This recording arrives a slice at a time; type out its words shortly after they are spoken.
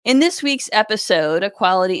In this week's episode,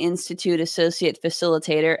 Equality Institute Associate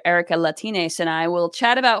Facilitator Erica Latines and I will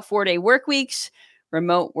chat about 4-day work weeks,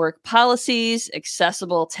 remote work policies,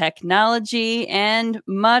 accessible technology, and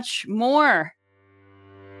much more.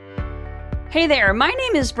 Hey there, my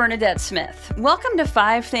name is Bernadette Smith. Welcome to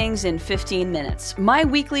 5 Things in 15 Minutes, my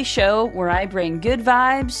weekly show where I bring good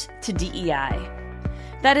vibes to DEI.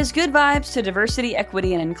 That is good vibes to diversity,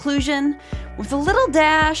 equity, and inclusion with a little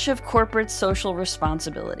dash of corporate social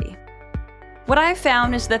responsibility. What I've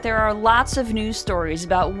found is that there are lots of news stories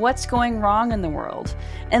about what's going wrong in the world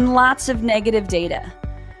and lots of negative data.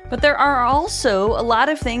 But there are also a lot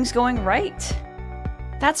of things going right.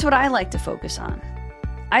 That's what I like to focus on.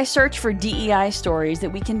 I search for DEI stories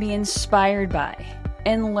that we can be inspired by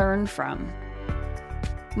and learn from.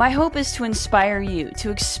 My hope is to inspire you to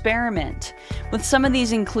experiment with some of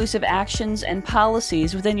these inclusive actions and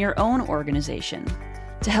policies within your own organization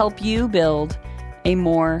to help you build a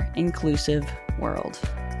more inclusive world.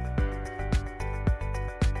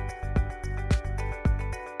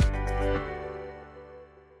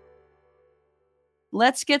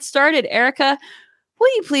 Let's get started. Erica,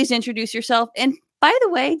 will you please introduce yourself? And by the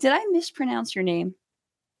way, did I mispronounce your name?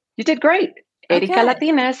 You did great. Erica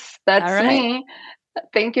Latines. That's All right. me.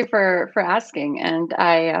 Thank you for asking. And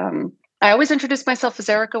I always introduce myself as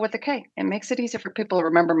Erica with a K. It makes it easier for people to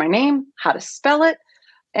remember my name, how to spell it,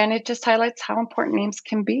 and it just highlights how important names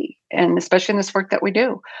can be, and especially in this work that we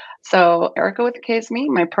do. So Erica with a K is me.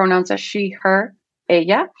 My pronouns are she, her,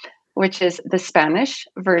 ella, which is the Spanish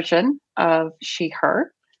version of she,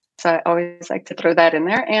 her. So I always like to throw that in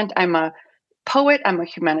there. And I'm a poet. I'm a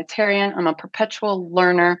humanitarian. I'm a perpetual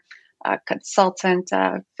learner, a consultant,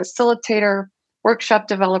 facilitator, workshop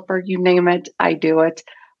developer, you name it, I do it.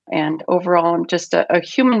 And overall, I'm just a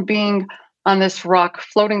human being on this rock,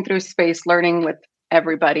 floating through space, learning with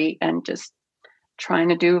everybody and just trying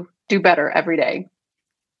to do better every day.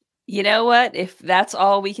 You know what? If that's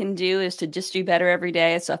all we can do is to just do better every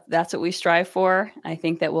day, that's what we strive for. I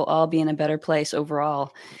think that we'll all be in a better place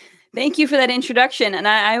overall. Thank you for that introduction. And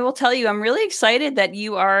I will tell you, I'm really excited that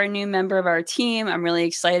you are a new member of our team. I'm really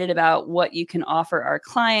excited about what you can offer our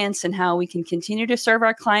clients and how we can continue to serve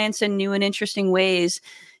our clients in new and interesting ways,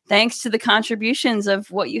 thanks to the contributions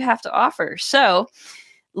of what you have to offer. So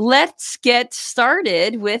let's get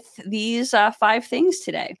started with these 5 things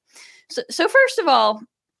today. So first of all,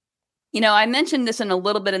 I mentioned this in a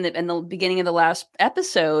little bit in the beginning of the last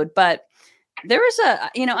episode, but there was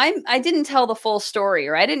I didn't tell the full story,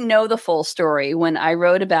 or I didn't know the full story when I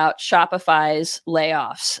wrote about Shopify's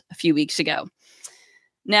layoffs a few weeks ago.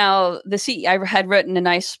 Now, I had written a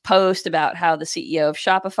nice post about how the CEO of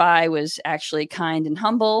Shopify was actually kind and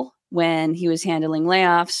humble when he was handling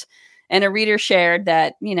layoffs. And a reader shared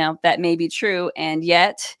that, that may be true. And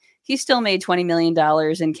yet he still made $20 million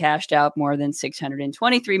and cashed out more than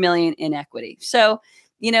 $623 million in equity. So,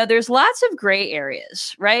 there's lots of gray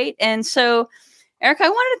areas, right? And so, Erica, I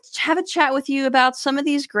wanted to have a chat with you about some of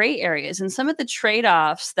these gray areas and some of the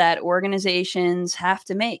trade-offs that organizations have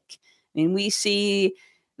to make. I mean, we see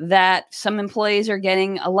that a lot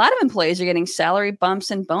of employees are getting salary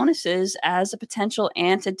bumps and bonuses as a potential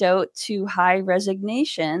antidote to high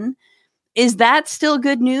resignation. Is that still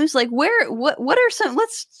good news? Like, what are some,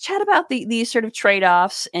 let's chat about these sort of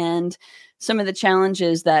trade-offs and some of the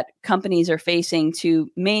challenges that companies are facing to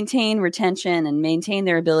maintain retention and maintain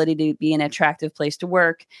their ability to be an attractive place to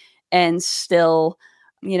work and still,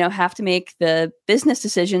 have to make the business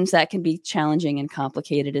decisions that can be challenging and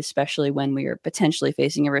complicated, especially when we are potentially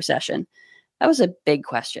facing a recession. That was a big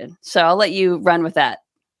question. So I'll let you run with that.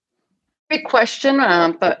 Big question,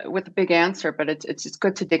 but with a big answer, but it's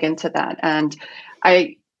good to dig into that. And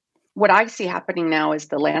what I see happening now is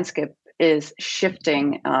the landscape is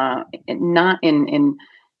shifting, not in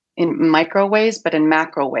micro ways, but in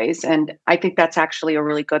macro ways. And I think that's actually a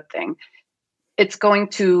really good thing. It's going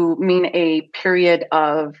to mean a period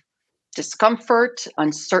of discomfort,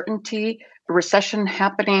 uncertainty, recession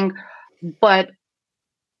happening, but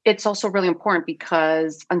it's also really important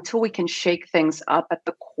because until we can shake things up at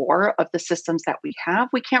the core of the systems that we have,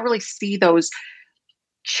 we can't really see those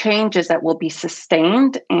changes that will be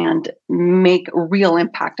sustained and make real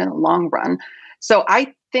impact in the long run. So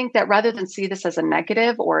I think that rather than see this as a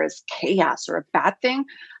negative or as chaos or a bad thing,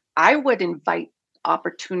 I would invite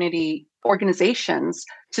opportunity organizations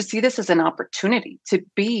to see this as an opportunity to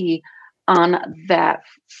be on that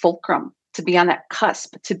fulcrum, to be on that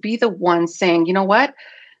cusp, to be the one saying, you know what,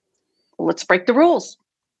 let's break the rules.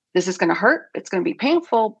 This is going to hurt. It's going to be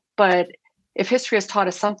painful. But if history has taught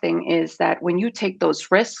us something, is that when you take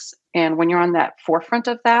those risks and when you're on that forefront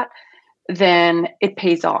of that, then it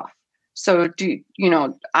pays off. So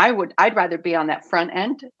I'd rather be on that front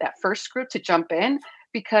end, that first group to jump in,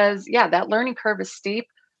 because yeah, that learning curve is steep,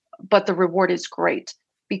 but the reward is great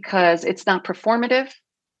because it's not performative,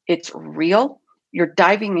 it's real. You're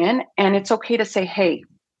diving in, and it's okay to say, hey,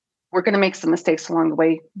 we're going to make some mistakes along the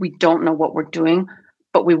way. We don't know what we're doing,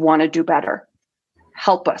 but we want to do better.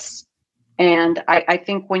 Help us. And I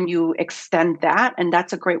think when you extend that, and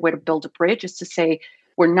that's a great way to build a bridge, is to say,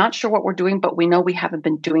 we're not sure what we're doing, but we know we haven't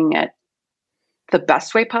been doing it the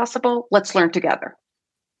best way possible. Let's learn together.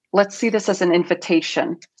 Let's see this as an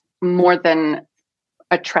invitation more than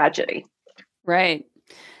a tragedy. Right.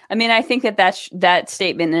 I mean, I think that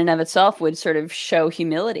statement in and of itself would sort of show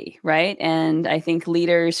humility, right? And I think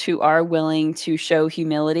leaders who are willing to show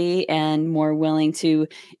humility and more willing to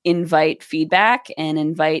invite feedback and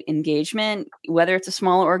invite engagement, whether it's a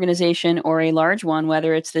small organization or a large one,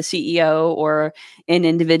 whether it's the CEO or an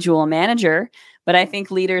individual manager. But I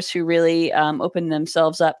think leaders who really open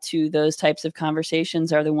themselves up to those types of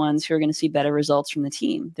conversations are the ones who are going to see better results from the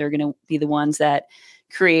team. They're going to be the ones that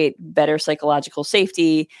create better psychological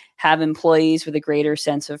safety, have employees with a greater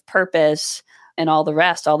sense of purpose, and all the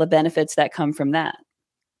rest, all the benefits that come from that.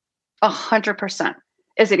 100%.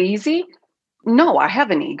 Is it easy? No, I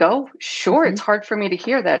have an ego. Sure, It's hard for me to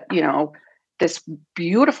hear that, this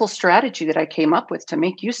beautiful strategy that I came up with to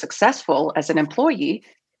make you successful as an employee,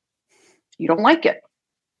 you don't like it.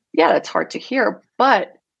 Yeah, that's hard to hear,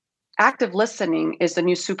 but active listening is the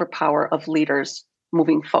new superpower of leaders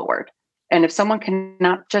moving forward. And if someone can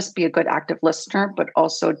not just be a good active listener, but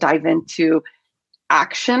also dive into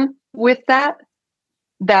action with that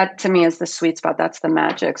to me is the sweet spot. That's the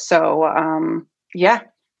magic. So, yeah,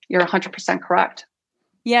 you're 100% correct.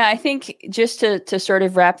 Yeah, I think just to sort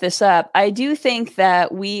of wrap this up, I do think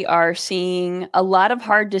that we are seeing a lot of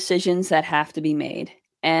hard decisions that have to be made.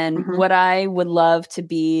 And what I would love to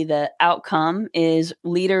be the outcome is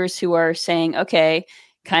leaders who are saying, okay,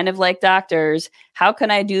 kind of like doctors, how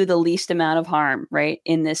can I do the least amount of harm, right,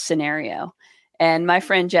 in this scenario? And my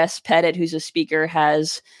friend Jess Pettit, who's a speaker,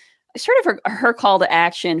 has sort of her call to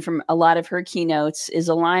action from a lot of her keynotes is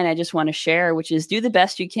a line I just want to share, which is do the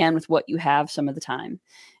best you can with what you have some of the time.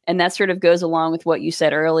 And that sort of goes along with what you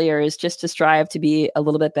said earlier, is just to strive to be a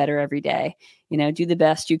little bit better every day. Do the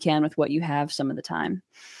best you can with what you have some of the time,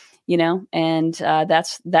 and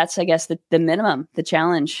that's, I guess, the minimum, the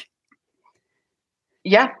challenge.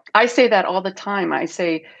 Yeah, I say that all the time. I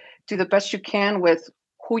say, do the best you can with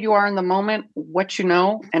who you are in the moment, what you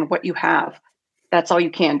know, and what you have. That's all you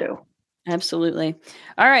can do. Absolutely.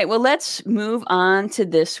 All right. Well, let's move on to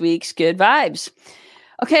this week's Good Vibes.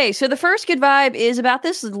 Okay. So the first Good Vibe is about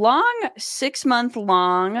this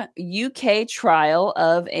 6-month-long UK trial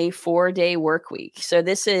of a 4-day work week. So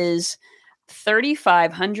this is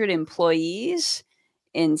 3,500 employees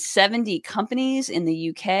in 70 companies in the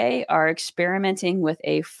UK are experimenting with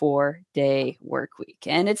a 4-day work week.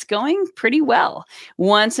 And it's going pretty well.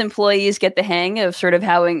 Once employees get the hang of sort of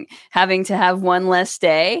having to have one less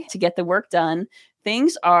day to get the work done,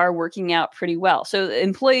 things are working out pretty well. So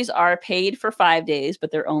employees are paid for 5 days,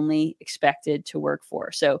 but they're only expected to work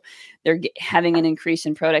 4. So they're having an increase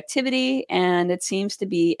in productivity, and it seems to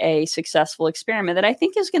be a successful experiment that I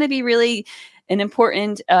think is going to be really an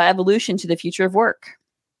important evolution to the future of work.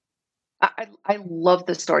 I love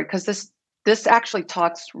this story because this actually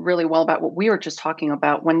talks really well about what we were just talking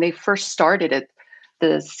about. When they first started it,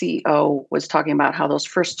 the CEO was talking about how those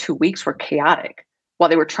first 2 weeks were chaotic while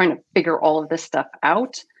they were trying to figure all of this stuff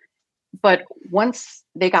out. But once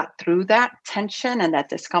they got through that tension and that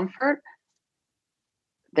discomfort,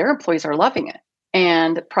 their employees are loving it,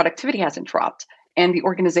 and productivity hasn't dropped. And the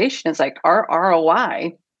organization is like, our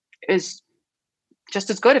ROI is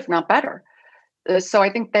just as good, if not better. So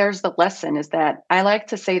I think there's the lesson, is that I like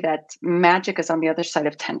to say that magic is on the other side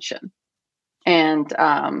of tension. And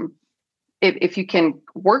if you can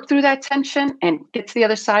work through that tension and get to the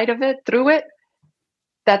other side of it, through it,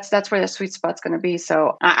 that's where the sweet spot's going to be.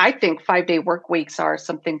 So I think 5-day work weeks are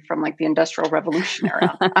something from like the Industrial Revolution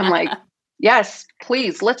era. I'm like, yes,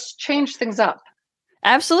 please, let's change things up.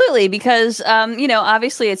 Absolutely, because,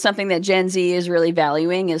 obviously it's something that Gen Z is really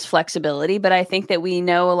valuing is flexibility. But I think that we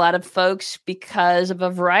know a lot of folks, because of a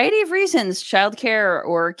variety of reasons, childcare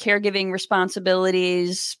or caregiving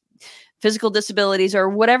responsibilities, physical disabilities, or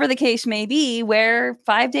whatever the case may be, where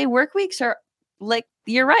 5-day work weeks are, like,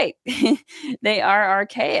 you're right, they are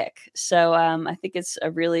archaic. So I think it's a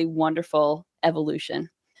really wonderful evolution.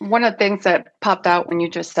 One of the things that popped out when you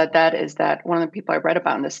just said that is that one of the people I read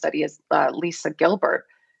about in this study is Lisa Gilbert.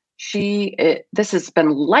 This has been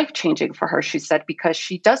life-changing for her, she said, because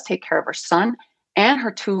she does take care of her son and her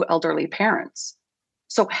 2 elderly parents.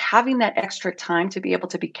 So having that extra time to be able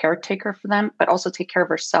to be caretaker for them, but also take care of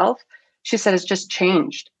herself, she said has just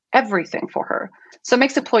changed everything for her. So it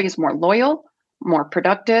makes employees more loyal, more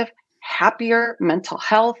productive, happier, mental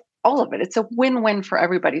health, all of it. It's a win-win for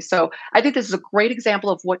everybody. So I think this is a great example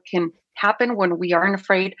of what can happen when we aren't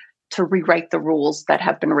afraid to rewrite the rules that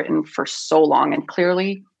have been written for so long and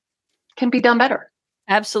clearly can be done better.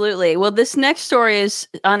 Absolutely. Well, this next story is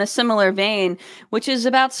on a similar vein, which is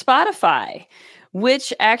about Spotify,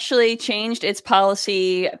 which actually changed its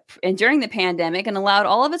policy during the pandemic and allowed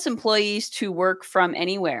all of its employees to work from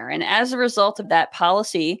anywhere. And as a result of that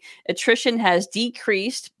policy, attrition has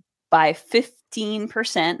decreased by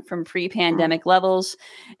 15% from pre-pandemic levels,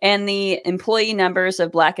 and the employee numbers of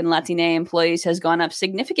Black and Latina employees has gone up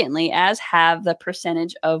significantly, as have the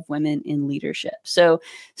percentage of women in leadership. So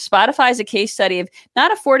Spotify is a case study of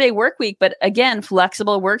not a 4-day work week, but again,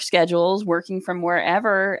 flexible work schedules, working from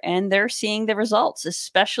wherever, and they're seeing the results,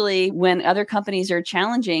 especially when other companies are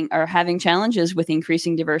having challenges with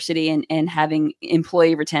increasing diversity and having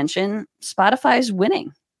employee retention. Spotify is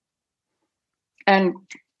winning. And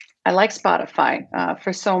I like Spotify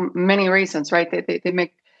for so many reasons, right?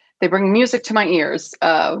 They bring music to my ears,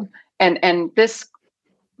 and this,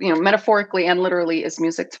 metaphorically and literally, is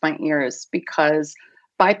music to my ears because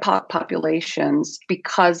BIPOC populations,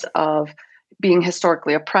 because of being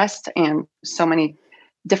historically oppressed and so many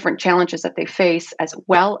different challenges that they face, as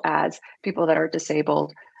well as people that are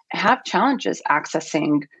disabled, have challenges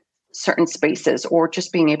accessing certain spaces or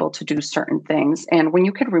just being able to do certain things. And when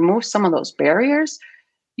you can remove some of those barriers,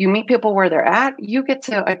 you meet people where they're at, you get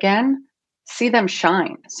to, again, see them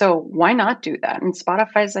shine. So why not do that? And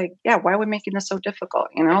Spotify's like, yeah, why are we making this so difficult?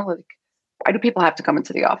 Like, why do people have to come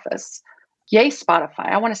into the office? Yay, Spotify.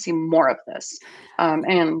 I want to see more of this.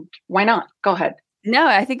 And why not? Go ahead. No,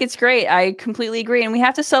 I think it's great. I completely agree. And we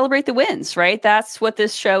have to celebrate the wins, right? That's what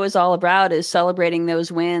this show is all about, is celebrating those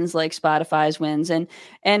wins, like Spotify's wins, and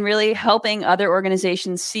really helping other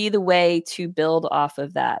organizations see the way to build off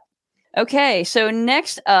of that. Okay, so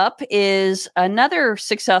next up is another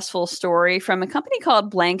successful story from a company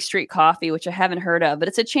called Blank Street Coffee, which I haven't heard of, but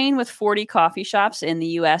it's a chain with 40 coffee shops in the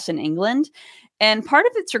US and England. And part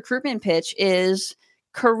of its recruitment pitch is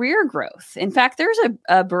career growth. In fact, there's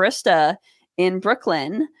a barista in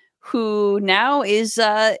Brooklyn who now is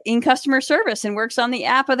in customer service and works on the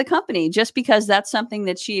app of the company, just because that's something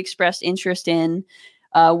that she expressed interest in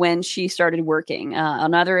when she started working.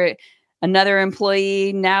 Another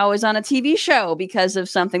employee now is on a TV show because of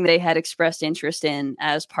something they had expressed interest in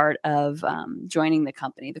as part of joining the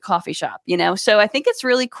company, the coffee shop, So I think it's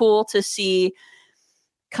really cool to see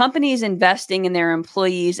companies investing in their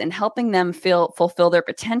employees and helping them fulfill their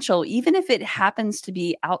potential, even if it happens to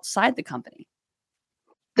be outside the company.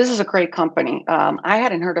 This is a great company. I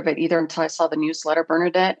hadn't heard of it either until I saw the newsletter,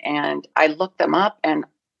 Bernadette, and I looked them up and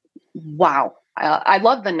wow, I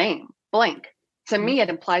love the name, Blank. To me, it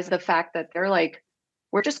implies the fact that they're like,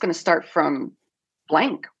 we're just going to start from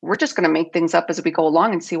blank. We're just going to make things up as we go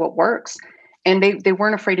along and see what works. And they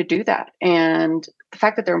weren't afraid to do that. And the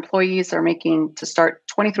fact that their employees are making to start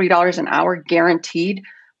 $23 an hour guaranteed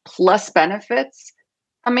plus benefits,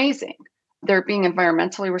 amazing. They're being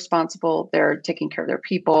environmentally responsible. They're taking care of their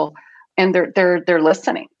people, and they're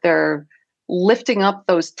listening. They're lifting up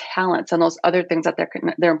those talents and those other things that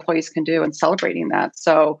their employees can do and celebrating that.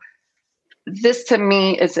 So this to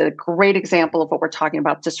me is a great example of what we're talking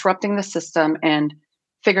about, disrupting the system and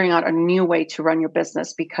figuring out a new way to run your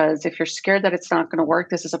business. Because if you're scared that it's not going to work,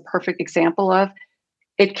 this is a perfect example of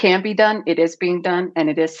it can be done, it is being done, and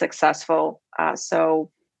it is successful. So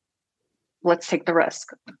let's take the risk.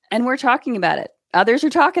 And we're talking about it. Others are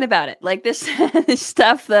talking about it. Like this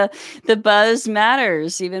stuff, the buzz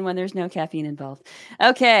matters, even when there's no caffeine involved.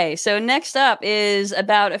 Okay, so next up is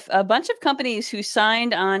about a bunch of companies who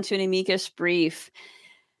signed on to an amicus brief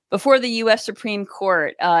before the U.S. Supreme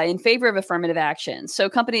Court in favor of affirmative action. So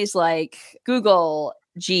companies like Google,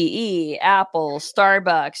 GE, Apple,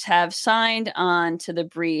 Starbucks have signed on to the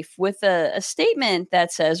brief with a statement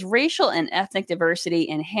that says racial and ethnic diversity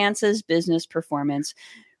enhances business performance.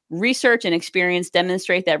 Research and experience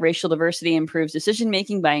demonstrate that racial diversity improves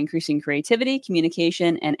decision-making by increasing creativity,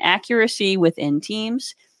 communication, and accuracy within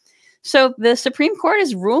teams. So the Supreme Court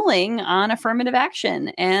is ruling on affirmative action.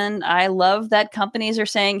 And I love that companies are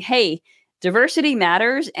saying, hey, diversity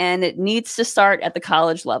matters and it needs to start at the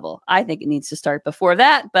college level. I think it needs to start before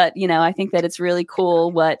that. But, I think that it's really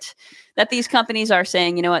cool that these companies are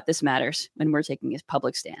saying, you know what, this matters when we're taking a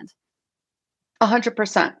public stand.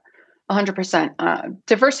 100%. 100%.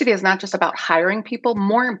 Diversity is not just about hiring people.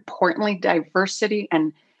 More importantly, diversity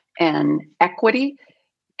and equity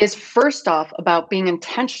is first off about being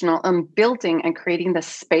intentional and building and creating the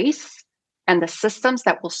space and the systems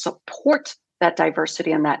that will support that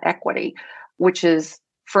diversity and that equity, which is,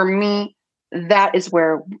 for me, that is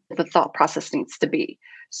where the thought process needs to be.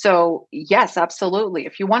 So yes, absolutely.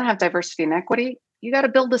 If you want to have diversity and equity, you got to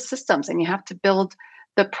build the systems and you have to build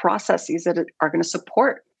the processes that are going to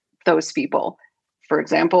support those people. For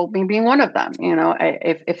example, me being one of them.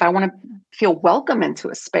 If I want to feel welcome into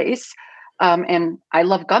a space, and I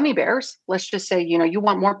love gummy bears, let's just say, you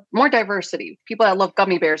want more diversity, people that love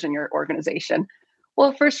gummy bears in your organization.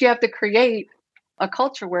 Well, first you have to create a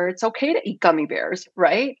culture where it's okay to eat gummy bears,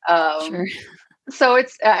 right? Sure. So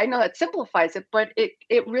I know that simplifies it, but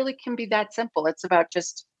it really can be that simple. It's about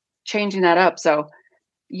just changing that up. So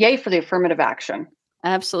yay for the affirmative action.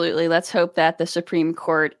 Absolutely. Let's hope that the Supreme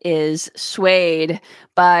Court is swayed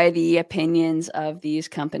by the opinions of these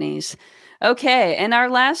companies. Okay. And our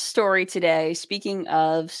last story today, speaking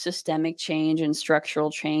of systemic change and structural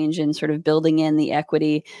change and sort of building in the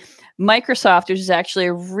equity, Microsoft, which is actually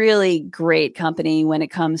a really great company when it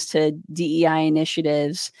comes to DEI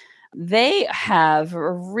initiatives, they have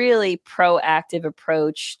a really proactive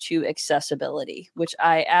approach to accessibility, which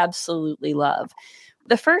I absolutely love.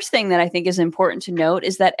 The first thing that I think is important to note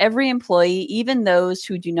is that every employee, even those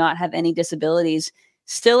who do not have any disabilities,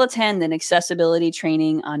 still attend an accessibility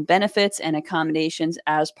training on benefits and accommodations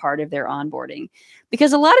as part of their onboarding.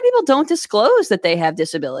 Because a lot of people don't disclose that they have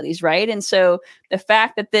disabilities, right? And so the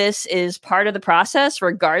fact that this is part of the process,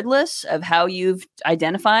 regardless of how you've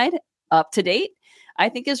identified up to date, I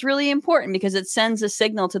think is really important because it sends a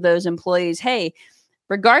signal to those employees, hey,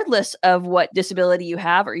 regardless of what disability you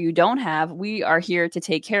have or you don't have, we are here to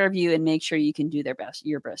take care of you and make sure you can do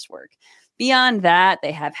your best work. Beyond that,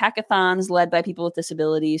 they have hackathons led by people with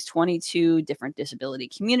disabilities, 22 different disability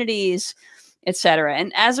communities, et cetera.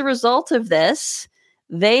 And as a result of this,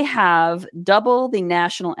 they have double the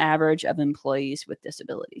national average of employees with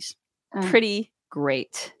disabilities. Pretty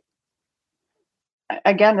great.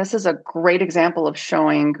 Again, this is a great example of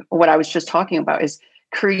showing what I was just talking about, is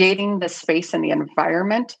creating the space and the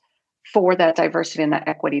environment for that diversity and that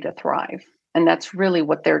equity to thrive. And that's really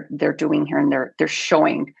what they're doing here. And they're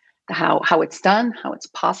showing how it's done, how it's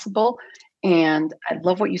possible. And I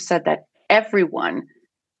love what you said, that everyone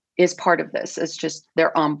is part of this. It's just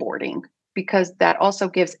their onboarding, because that also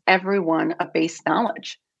gives everyone a base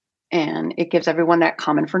knowledge, and it gives everyone that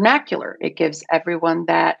common vernacular. It gives everyone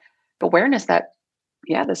that awareness that,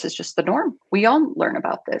 yeah, this is just the norm. We all learn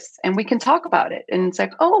about this and we can talk about it. And it's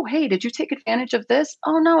like, oh, hey, did you take advantage of this?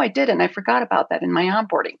 Oh, no, I didn't. I forgot about that in my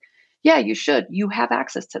onboarding. Yeah, you should. You have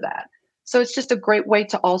access to that. So it's just a great way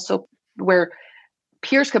to also, where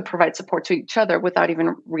peers could provide support to each other without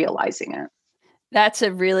even realizing it. That's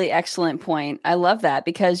a really excellent point. I love that,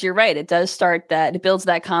 because you're right. It does it builds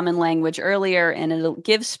that common language earlier, and it'll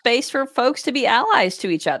give space for folks to be allies to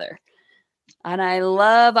each other. And I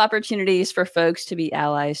love opportunities for folks to be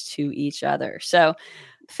allies to each other. So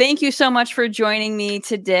thank you so much for joining me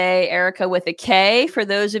today, Erica with a K. For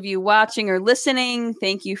those of you watching or listening,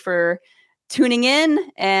 thank you for tuning in.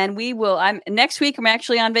 And next week, I'm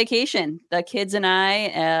actually on vacation. The kids and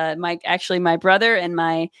I, my brother and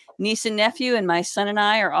my niece and nephew and my son and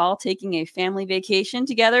I are all taking a family vacation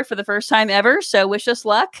together for the first time ever. So wish us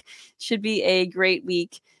luck. Should be a great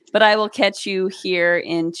week, but I will catch you here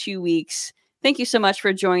in 2 weeks. Thank you so much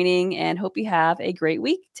for joining, and hope you have a great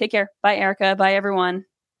week. Take care. Bye, Erica. Bye, everyone.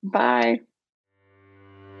 Bye.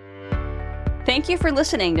 Thank you for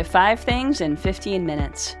listening to 5 Things in 15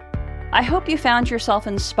 Minutes. I hope you found yourself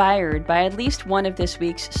inspired by at least one of this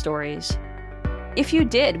week's stories. If you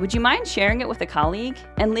did, would you mind sharing it with a colleague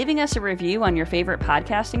and leaving us a review on your favorite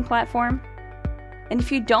podcasting platform? And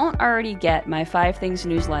if you don't already get my 5 Things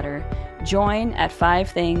newsletter, join at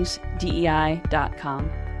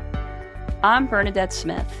 5thingsdei.com. I'm Bernadette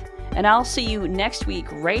Smith, and I'll see you next week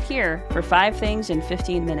right here for 5 Things in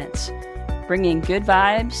 15 Minutes, bringing good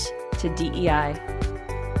vibes to DEI.